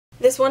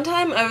This one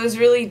time I was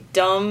really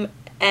dumb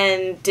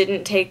and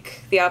didn't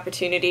take the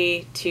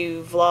opportunity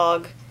to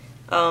vlog.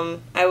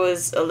 I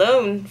was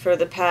alone for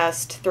the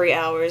past 3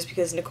 hours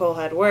because Nicole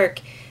had work,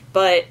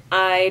 but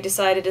I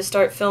decided to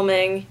start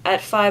filming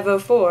at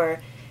 5:04.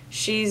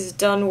 She's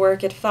done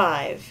work at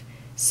 5,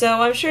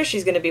 so I'm sure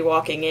she's gonna be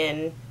walking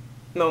in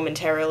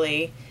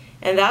momentarily,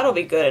 and that'll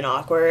be good and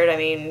awkward. I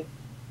mean,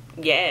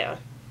 yeah,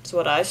 it's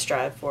what I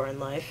strive for in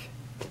life.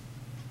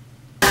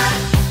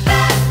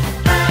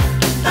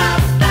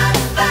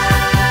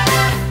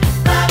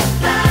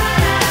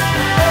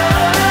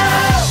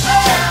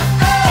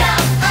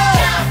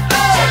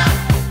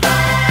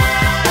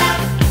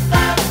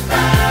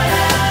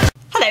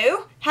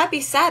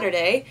 Happy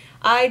Saturday!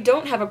 I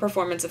don't have a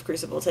performance of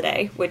Crucible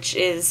today, which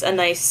is a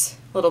nice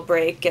little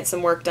break, get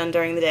some work done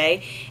during the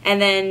day.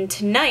 And then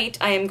tonight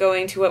I am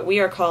going to what we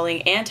are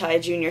calling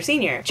anti-junior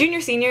senior.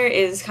 Junior senior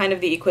is kind of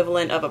the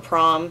equivalent of a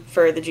prom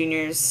for the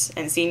juniors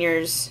and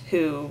seniors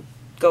who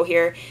go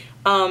here.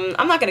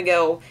 I'm not gonna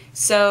go,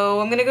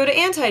 so I'm gonna go to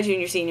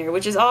anti-junior senior,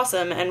 which is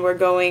awesome, and we're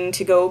going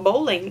to go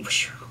bowling.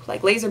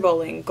 Like laser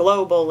bowling,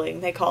 glow bowling,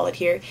 they call it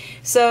here.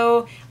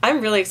 So I'm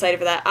really excited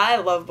for that. I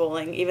love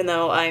bowling, even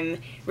though I'm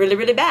really,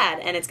 really bad,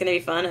 and it's gonna be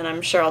fun, and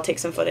I'm sure I'll take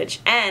some footage.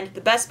 And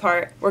the best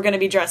part, we're gonna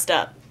be dressed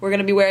up. We're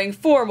gonna be wearing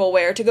formal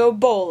wear to go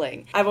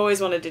bowling. I've always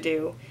wanted to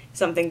do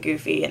something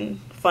goofy and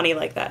funny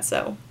like that,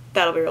 so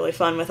that'll be really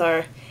fun with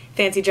our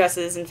fancy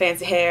dresses and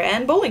fancy hair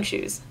and bowling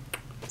shoes.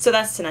 So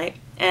that's tonight,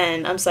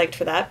 and I'm psyched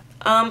for that.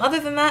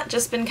 Other than that,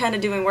 just been kind of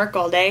doing work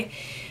all day.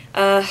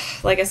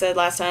 Like I said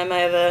last time, I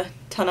have a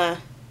ton of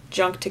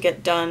junk to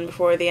get done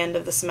before the end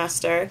of the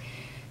semester,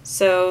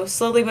 so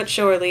slowly but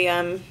surely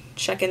I'm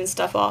checking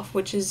stuff off,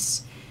 which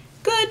is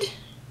good.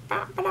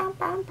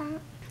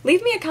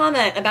 Leave me a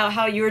comment about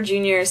how your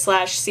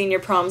junior/senior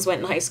proms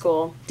went in high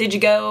school. Did you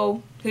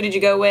go? Who did you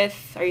go with?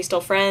 Are you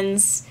still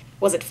friends?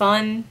 Was it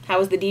fun? How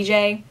was the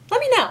DJ? Let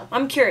me know.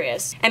 I'm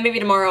curious. And maybe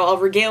tomorrow I'll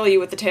regale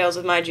you with the tales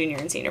of my junior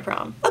and senior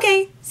prom.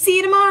 Okay, see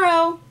you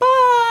tomorrow.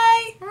 Bye!